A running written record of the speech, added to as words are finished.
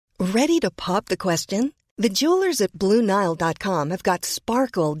Ready to pop the question? The jewelers at BlueNile.com have got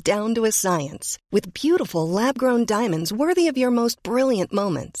sparkle down to a science with beautiful lab-grown diamonds worthy of your most brilliant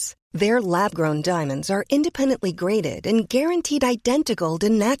moments. Their lab-grown diamonds are independently graded and guaranteed identical to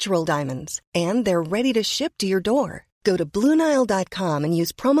natural diamonds, and they're ready to ship to your door. Go to BlueNile.com and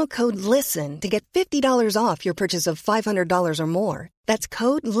use promo code LISTEN to get $50 off your purchase of $500 or more. That's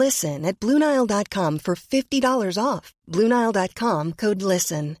code LISTEN at BlueNile.com for $50 off. BlueNile.com, code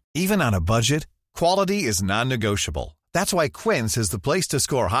LISTEN. Even on a budget, quality is non-negotiable. That's why Quince is the place to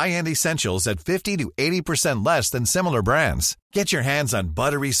score high-end essentials at 50 to 80% less than similar brands. Get your hands on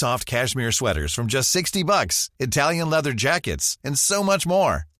buttery soft cashmere sweaters from just $60, Italian leather jackets, and so much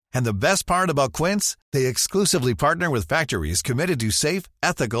more. And the best part about Quince, they exclusively partner with factories committed to safe,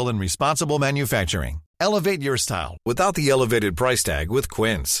 ethical, and responsible manufacturing. Elevate your style without the elevated price tag with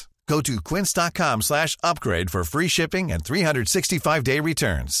Quince. Go to quince.com/upgrade for free shipping and 365-day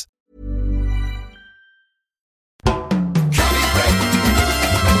returns. Coffee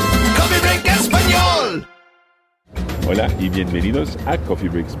Break Español. Hola y bienvenidos a Coffee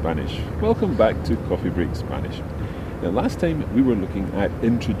Break Spanish. Welcome back to Coffee Break Spanish. Now, last time we were looking at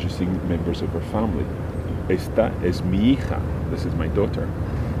introducing members of our family. Esta es mi hija. This is my daughter.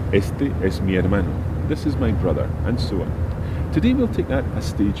 Este es mi hermano. This is my brother, and so on. Today we'll take that a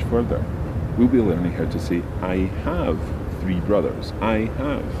stage further. We'll be learning how to say, I have 3 brothers. I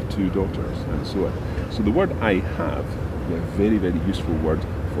have 2 daughters, and so on. So the word I have is a very, very useful word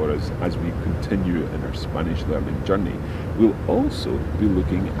for us as we continue in our Spanish learning journey. We'll also be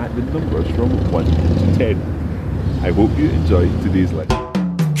looking at the numbers from 1 to 10. I hope you enjoy today's lesson.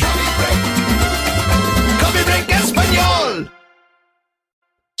 Coffee Break Español.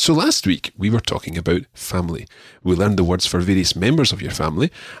 So last week we were talking about family. We learned the words for various members of your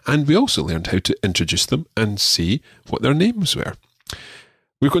family, and we also learned how to introduce them and say what their names were.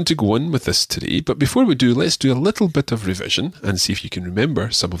 We're going to go on with this today, but before we do, let's do a little bit of revision and see if you can remember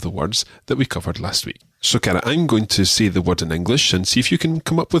some of the words that we covered last week. So, Cara, I'm going to say the word in English and see if you can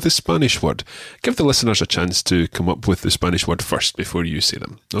come up with the Spanish word. Give the listeners a chance to come up with the Spanish word first before you say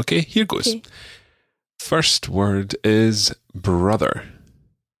them. Okay, here goes. Okay. First word is brother.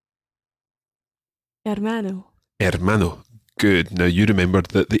 Hermano. Hermano. Good. Now, you remembered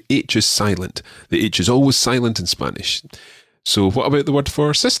that the H is silent. The H is always silent in Spanish. So what about the word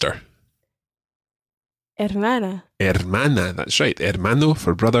for sister? Hermana. Hermana, that's right. Hermano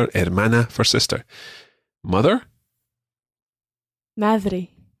for brother, hermana for sister. Mother?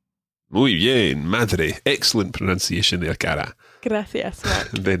 Madre. Muy bien, madre. Excellent pronunciation there, Cara. Gracias, Mark.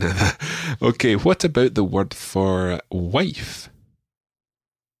 De nada. Okay, what about the word for wife?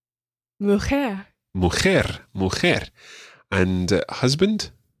 Mujer. Mujer. And husband?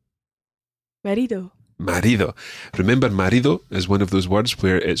 Marido. Marido. Remember, marido is one of those words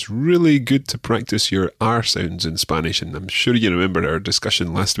where it's really good to practice your R sounds in Spanish, and I'm sure you remember our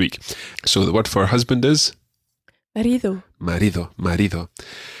discussion last week. So the word for husband is? Marido. Marido.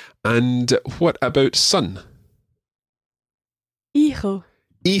 And what about son? Hijo.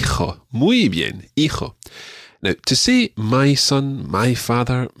 Muy bien, hijo. Now, to say my son, my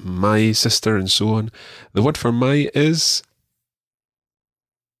father, my sister, and so on, the word for my is?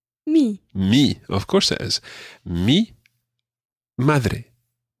 Mi, of course it is. Mi madre,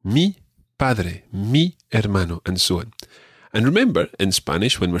 mi padre, mi hermano, and so on. And remember, in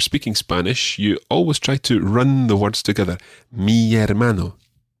Spanish, when we're speaking Spanish, you always try to run the words together. Mi hermano.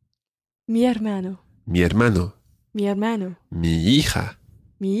 Mi hermano. Mi hermano. Mi hermano. Mi hija.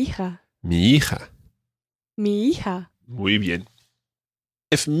 Mi hija. Mi hija. Mi hija. Muy bien.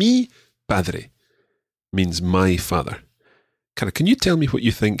 If mi padre means my father, Cara, can you tell me what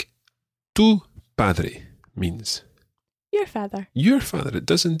you think tu padre means? Your father. Your father, it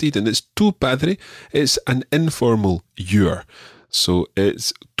does indeed. And it's tu padre. It's an informal your. So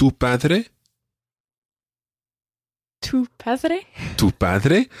it's tu padre. Tu padre. Tu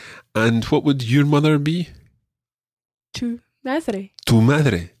padre. And what would your mother be? Tu madre. Tu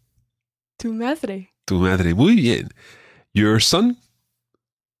madre. Tu madre. Tu madre. Muy bien. Your son?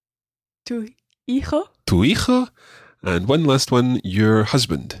 Tu hijo. Tu hijo. And one last one, your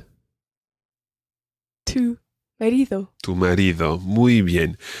husband. Tu marido. Tu marido. Muy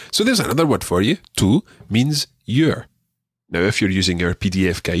bien. So there's another word for you. Tu means your. Now, if you're using our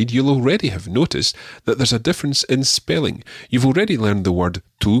PDF guide, you'll already have noticed that there's a difference in spelling. You've already learned the word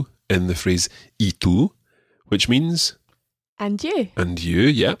tu in the phrase y tú, which means? And you. And you,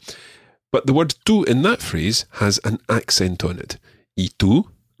 yeah. But the word tu in that phrase has an accent on it. Y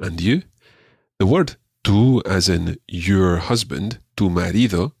tú, and you. The word tu, as in your husband, tu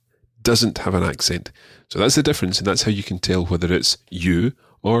marido, doesn't have an accent. So that's the difference, and that's how you can tell whether it's you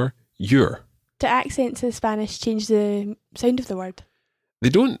or your. Do accents in Spanish change the sound of the word? They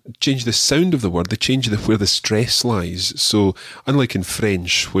don't change the sound of the word, they change where the stress lies. So, unlike in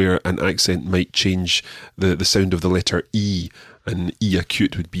French, where an accent might change the sound of the letter E, an E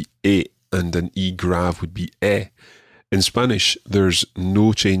acute would be E, and an E grave would be E. In Spanish, there's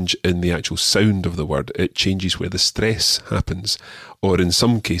no change in the actual sound of the word, it changes where the stress happens. Or in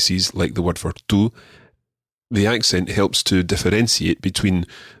some cases, like the word for tú, the accent helps to differentiate between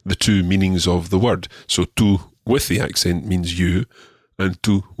the two meanings of the word. So, tú with the accent means you, and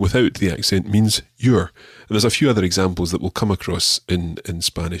tú without the accent means your. And there's a few other examples that we'll come across in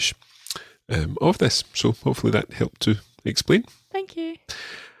Spanish of this. So hopefully that helped to explain. Thank you.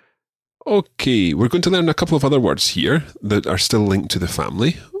 Okay, we're going to learn a couple of other words here that are still linked to the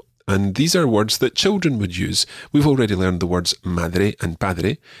family. And these are words that children would use. We've already learned the words madre and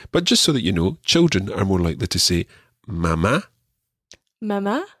padre, but just so that you know, children are more likely to say mamá,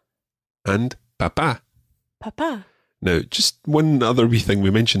 Mama, and papá. Papa. Now, just one other wee thing, we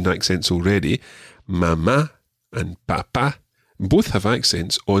mentioned accents already. Mama and papa both have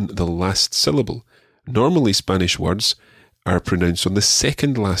accents on the last syllable. Normally, Spanish words are pronounced on the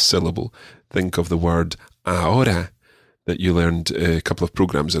second last syllable. Think of the word ahora that you learned a couple of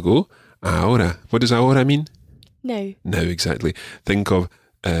programs ago. Ahora. What does ahora mean? No. Now, exactly. Think of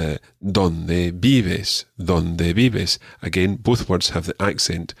donde vives, donde vives. Again, both words have the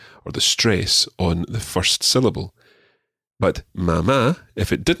accent or the stress on the first syllable. But mamá,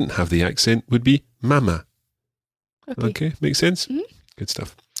 if it didn't have the accent, would be mama. Okay, makes sense? Mm-hmm. Good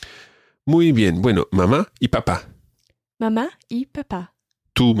stuff. Muy bien. Bueno, mamá y papá. Mamá y papá.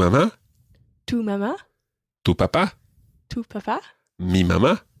 Tu mamá, Tu mamá, tu papá, tu papá, mi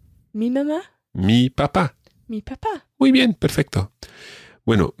mamá, mi mamá, mi papá. mi papá. Muy bien, perfecto.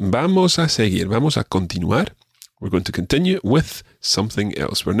 Bueno, vamos a seguir, vamos a continuar. We're going to continue with something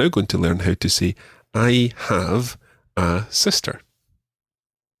else. We're now going to learn how to say, I have a sister.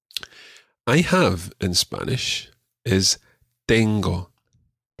 I have in Spanish is tengo,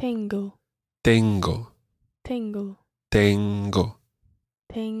 Tengo, tengo, tengo, tengo.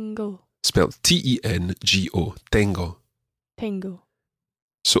 tengo, Spelled T-E-N-G-O, tengo. tengo.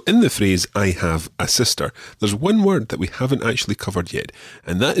 So in the phrase, I have a sister, there's one word that we haven't actually covered yet,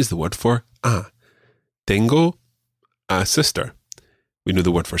 and that is the word for a. Tengo a sister. We know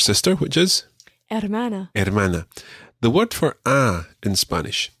the word for sister, which is? Hermana. Hermana. The word for a in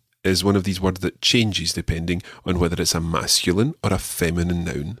Spanish is one of these words that changes depending on whether it's a masculine or a feminine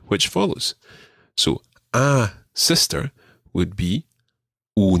noun which follows. So, a sister would be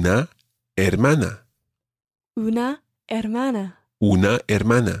una hermana. Una hermana. Una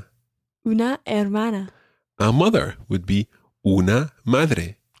hermana. Una hermana. A mother would be una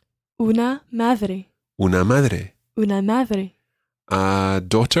madre. Una madre. Una madre. Una madre. A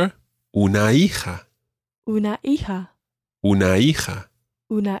daughter, una hija. Una hija. Una hija.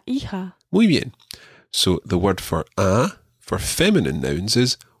 Una hija. Muy bien. So the word for a for feminine nouns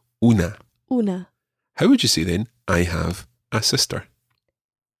is una. Una. How would you say then, I have a sister?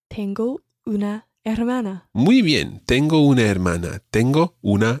 Tengo una hermana. Muy bien. Tengo una hermana. Tengo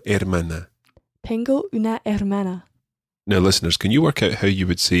una hermana. Tengo una hermana. Now listeners, can you work out how you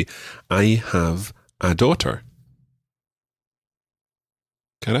would say, I have a daughter?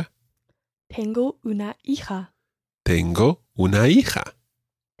 Cara? Tengo una hija. Tengo una hija.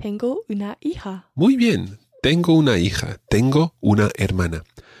 Tengo una hija. Muy bien. Tengo una hija. Tengo una hermana.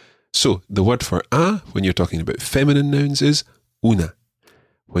 So, the word for a when you're talking about feminine nouns is una.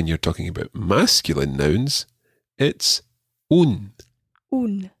 When you're talking about masculine nouns, it's un.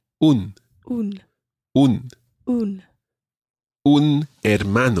 Un. Un. Un. Un. Un. Un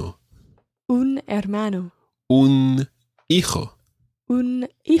hermano. Un hermano. Un hijo. Un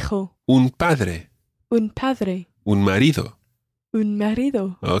hijo. Un padre. Un padre. Un marido. Un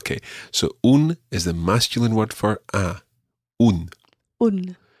marido. Okay, so un is the masculine word for a. Un.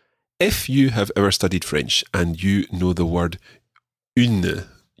 Un. If you have ever studied French and you know the word une,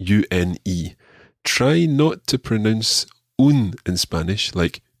 U-N-E, try not to pronounce un in Spanish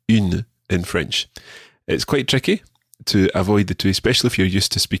like une in French. It's quite tricky to avoid the two, especially if you're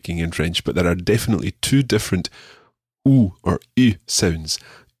used to speaking in French, but there are definitely two different ou or u sounds.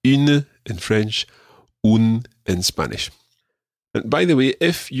 Une in French, un in Spanish. And by the way,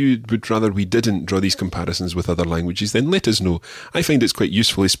 if you would rather we didn't draw these comparisons with other languages, then let us know. I find it's quite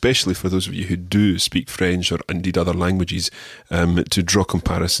useful, especially for those of you who do speak French or indeed other languages, to draw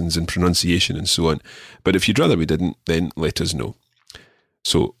comparisons in pronunciation and so on. But if you'd rather we didn't, then let us know.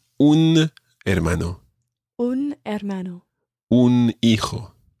 So, un hermano. Un hermano. Un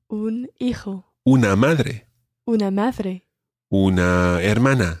hijo. Un hijo. Una madre. Una madre. Una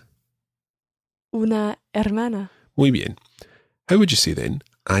hermana. una hermana. Muy bien. How would you say then,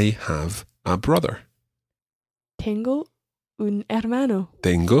 I have a brother? Tengo un hermano.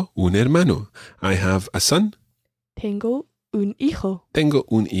 Tengo un hermano. I have a son. Tengo un hijo. Tengo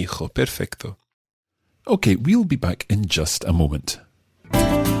un hijo. Perfecto. Okay, we'll be back in just a moment.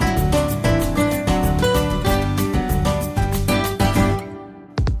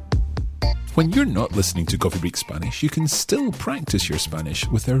 When you're not listening to Coffee Break Spanish, you can still practice your Spanish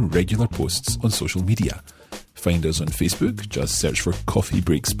with our regular posts on social media. Find us on Facebook, just search for Coffee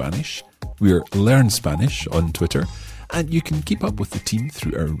Break Spanish. We're Learn Spanish on Twitter, and you can keep up with the team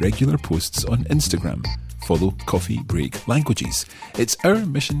through our regular posts on Instagram. Follow Coffee Break Languages. It's our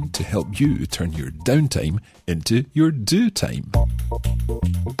mission to help you turn your downtime into your do time.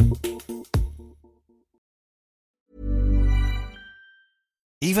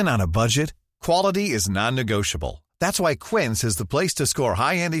 Even on a budget, quality is non-negotiable. That's why Quince is the place to score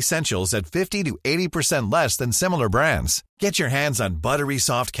high-end essentials at 50 to 80% less than similar brands. Get your hands on buttery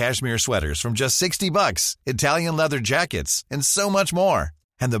soft cashmere sweaters from just $60, Italian leather jackets, and so much more.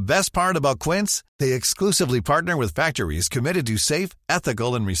 And the best part about Quince, they exclusively partner with factories committed to safe,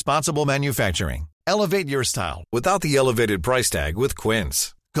 ethical, and responsible manufacturing. Elevate your style without the elevated price tag with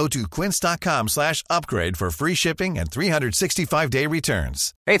Quince. Go to quince.com/upgrade for free shipping and 365-day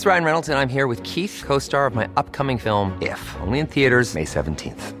returns. Hey, it's Ryan Reynolds, and I'm here with Keith, co-star of my upcoming film, If, only in theaters May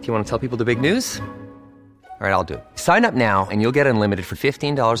 17th. Do you want to tell people the big news? All right, I'll do it. Sign up now and you'll get unlimited for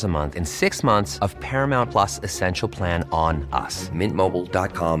 $15 a month and 6 months of Paramount Plus Essential Plan on us.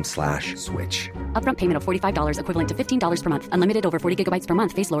 MintMobile.com/switch. Upfront payment of $45 equivalent to $15 per month. Unlimited over 40 gigabytes per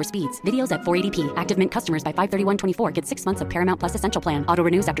month. Face lower speeds. Videos at 480p. Active Mint customers by 531.24 get 6 months of Paramount Plus Essential Plan. Auto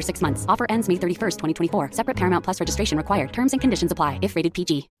renews after 6 months. Offer ends May 31st, 2024. Separate Paramount Plus registration required. Terms and conditions apply if rated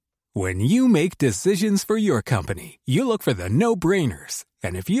PG. When you make decisions for your company, you look for the no-brainers.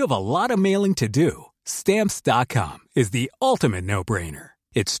 And if you have a lot of mailing to do, Stamps.com is the ultimate no-brainer.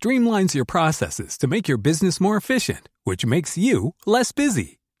 It streamlines your processes to make your business more efficient, which makes you less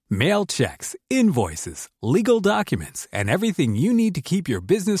busy. Mail checks, invoices, legal documents, and everything you need to keep your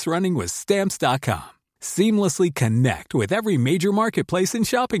business running with Stamps.com. Seamlessly connect with every major marketplace and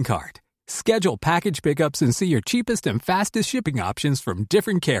shopping cart. Schedule package pickups and see your cheapest and fastest shipping options from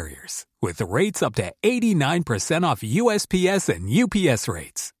different carriers, with rates up to 89% off USPS and UPS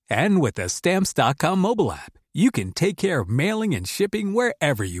rates. And with the Stamps.com mobile app, you can take care of mailing and shipping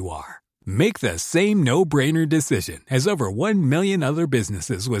wherever you are. Make the same no-brainer decision as over 1 million other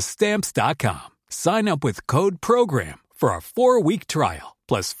businesses with Stamps.com. Sign up with code PROGRAM for a 4-week trial,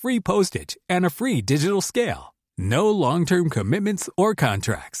 plus free postage and a free digital scale. No long-term commitments or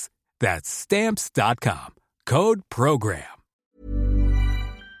contracts. That's Stamps.com. Code PROGRAM.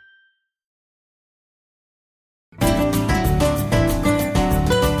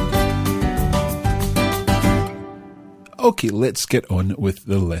 Okay, let's get on with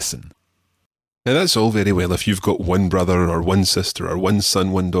the lesson. Now that's all very well if you've got one brother or one sister or one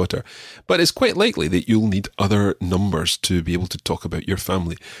son, one daughter, but it's quite likely that you'll need other numbers to be able to talk about your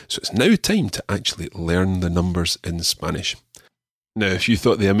family. So it's now time to actually learn the numbers in Spanish. Now, if you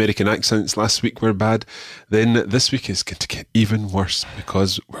thought the American accents last week were bad, then this week is going to get even worse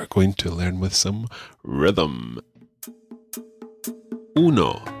because we're going to learn with some rhythm. 1,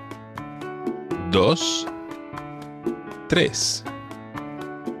 2, 3,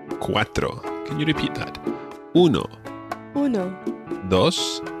 4. Can you repeat that? 1, 2, 1, 2,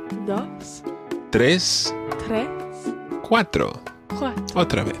 3, 3, 4. 4.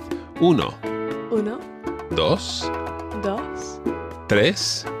 Otra vez. 1, 1, 2, 2, 3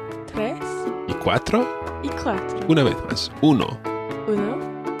 3 y 4. y 4. Una vez más. 1,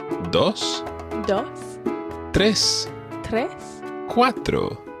 1, 2, 2, 3, 3,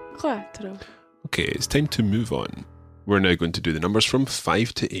 4. 4. Okay, it's time to move on. We're now going to do the numbers from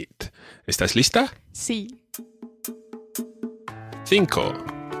 5 to 8. ¿Estás lista? Sí. 5,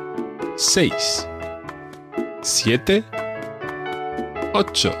 6, 7,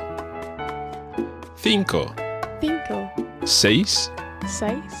 8. 5, 5, 6,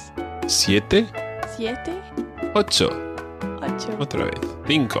 6, 7, 7, 8. 8. Otra vez.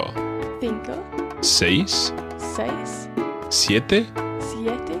 5, 5, 6, 6, 7,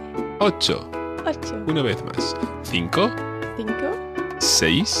 7, 8. 8. Una vez más. 5, 5,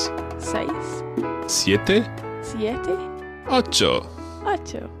 6, 6, 7, 7, 8.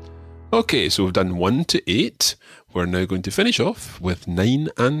 8. Okay, so we've done 1 to 8. We're now going to finish off with 9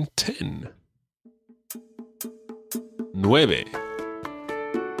 and 10. 9,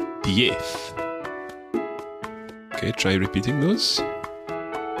 10. Okay, try repeating those.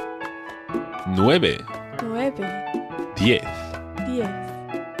 9, 9, 10. 10.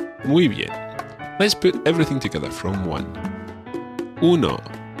 Muy bien. Let's put everything together from 1. 1, 1,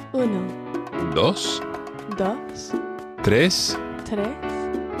 2, 2, 3, 3,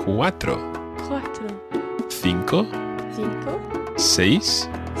 4, 4, 5, 5, 6, 6,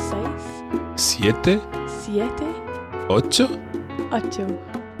 7, 7, 8, 8,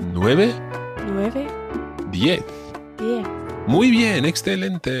 9, 9, 10. 10. Muy bien,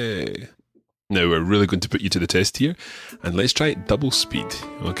 excelente. Now we're really going to put you to the test here, and let's try double speed,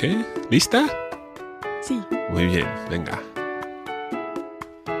 okay? ¿Lista? Sí. Muy bien, venga.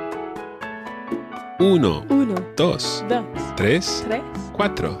 1, 1, 2, 2, 3, 3,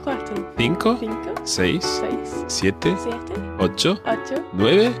 4, 4, 5, 5, 6, 6, 7, 7, 8, 8,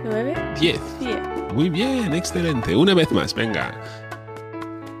 9, 9, 10. 10. Muy bien, excelente. Una vez más, venga.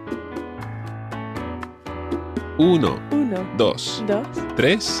 1, 1, 2, 2,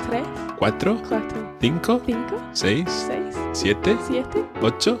 3, 3, 4, 4, 5, 5, 6, 6, 7, 7,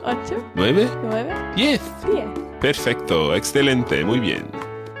 8, 8, 9, 9, 10. 10. Perfecto, excelente, muy bien.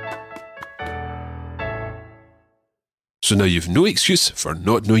 So now you've no excuse for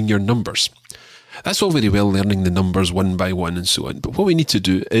not knowing your numbers. That's all very well learning the numbers one by one and so on, but what we need to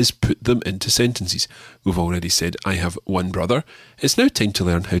do is put them into sentences. We've already said, I have one brother. It's now time to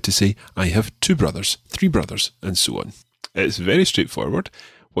learn how to say, I have 2 brothers, 3 brothers, and so on. It's very straightforward.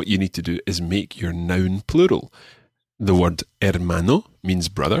 What you need to do is make your noun plural. The word hermano means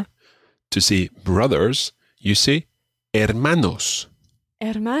brother. To say brothers, you say hermanos.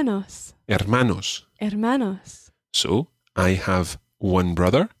 Hermanos. Hermanos. Hermanos. So, I have one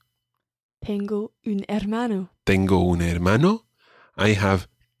brother. Tengo un hermano. Tengo un hermano. I have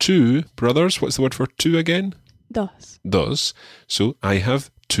 2 brothers. What's the word for 2 again? Dos. Dos. So, I have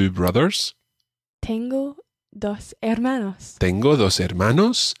 2 brothers. Tengo dos hermanos. Tengo dos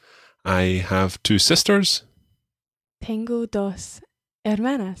hermanos. I have 2 sisters. Tengo dos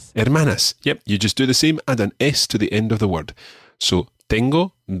hermanas. Hermanas. Yep, you just do the same, add an S to the end of the word. So,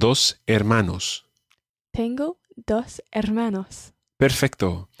 tengo dos hermanos. Tengo dos hermanos.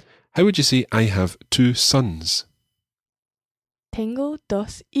 Perfecto. How would you say I have 2 sons? Tengo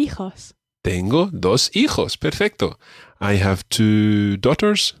dos hijos. Tengo dos hijos. Perfecto. I have 2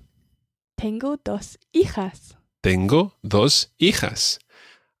 daughters. Tengo dos hijas. Tengo dos hijas.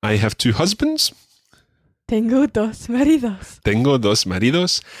 I have 2 husbands. Tengo dos maridos. Tengo dos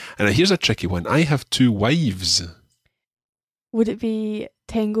maridos. And now here's a tricky one. I have 2 wives. Would it be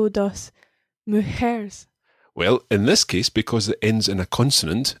tengo dos mujeres? Well, in this case, because it ends in a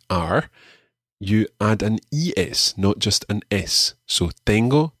consonant, R, you add an ES, not just an S. So,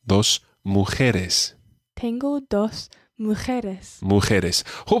 tengo dos mujeres. Tengo dos mujeres. Mujeres.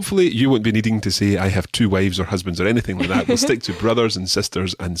 Hopefully, you won't be needing to say, I have 2 wives or husbands or anything like that. We'll stick to brothers and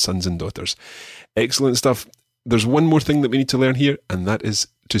sisters and sons and daughters. Excellent stuff. There's one more thing that we need to learn here, and that is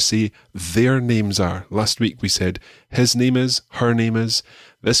to say their names are. Last week we said his name is, her name is.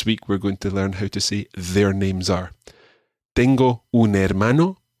 This week we're going to learn how to say their names are. Tengo un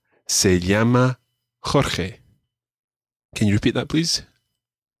hermano, se llama Jorge. Can you repeat that, please?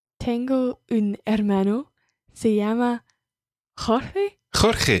 Tengo un hermano, se llama Jorge.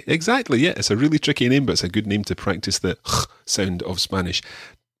 Jorge, exactly, yeah. It's a really tricky name, but it's a good name to practice the j sound of Spanish.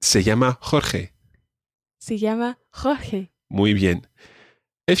 Se llama Jorge. Se llama Jorge. Muy bien.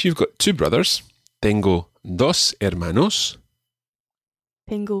 If you've got 2 brothers, tengo dos hermanos.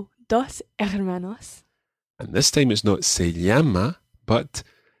 Tengo dos hermanos. And this time it's not se llama, but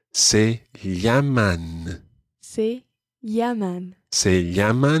se llaman. Se llaman. Se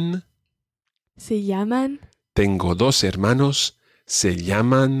llaman. Se llaman. Tengo dos hermanos. Se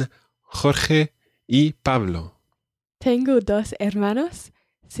llaman Jorge y Pablo. Tengo dos hermanos.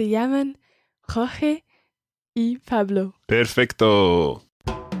 Se llaman Jorge y Pablo. Perfecto.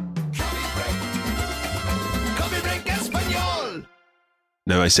 Coffee Break Español.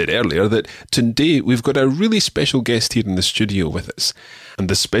 Now, I said earlier that today we've got a really special guest here in the studio with us. And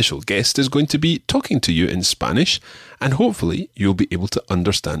this special guest is going to be talking to you in Spanish, and hopefully you'll be able to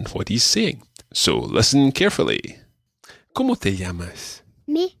understand what he's saying. So listen carefully. ¿Cómo te llamas?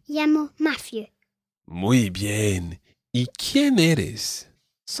 Me llamo Matthew. Muy bien. ¿Y quién eres?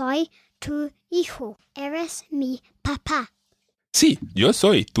 Soy tu hijo. Eres mi papá. Sí, yo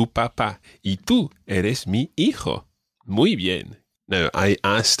soy tu papá y tú eres mi hijo. Muy bien. Now, I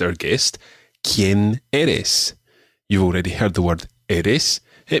asked our guest, ¿quién eres? You've already heard the word eres.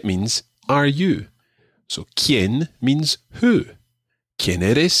 It means, are you? So, ¿quién means who? ¿Quién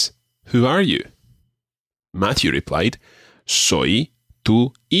eres? Who are you? Matthew replied, soy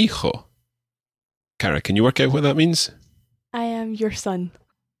tu hijo. Cara, can you work out what that means? I am your son.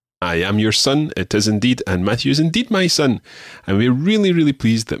 I am your son, it is indeed, and Matthew is indeed my son. And we're really, really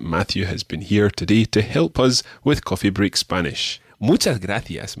pleased that Matthew has been here today to help us with Coffee Break Spanish. Muchas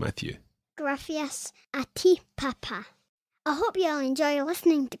gracias, Matthew. Gracias a ti, Papa. I hope you all enjoy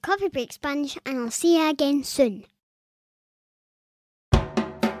listening to Coffee Break Spanish, and I'll see you again soon.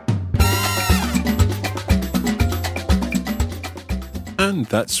 And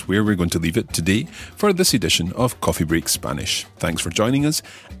that's where we're going to leave it today for this edition of Coffee Break Spanish. Thanks for joining us,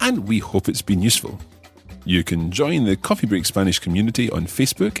 and we hope it's been useful. You can join the Coffee Break Spanish community on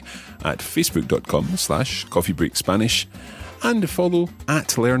Facebook at facebook.com/coffeebreakspanish and follow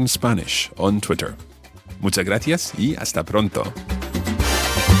 @LearnSpanish on Twitter. Muchas gracias y hasta pronto.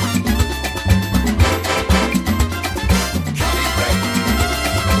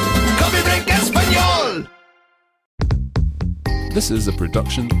 Coffee Break Español. This is a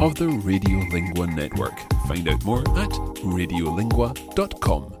production of the Radiolingua Network. Find out more at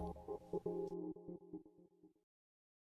radiolingua.com.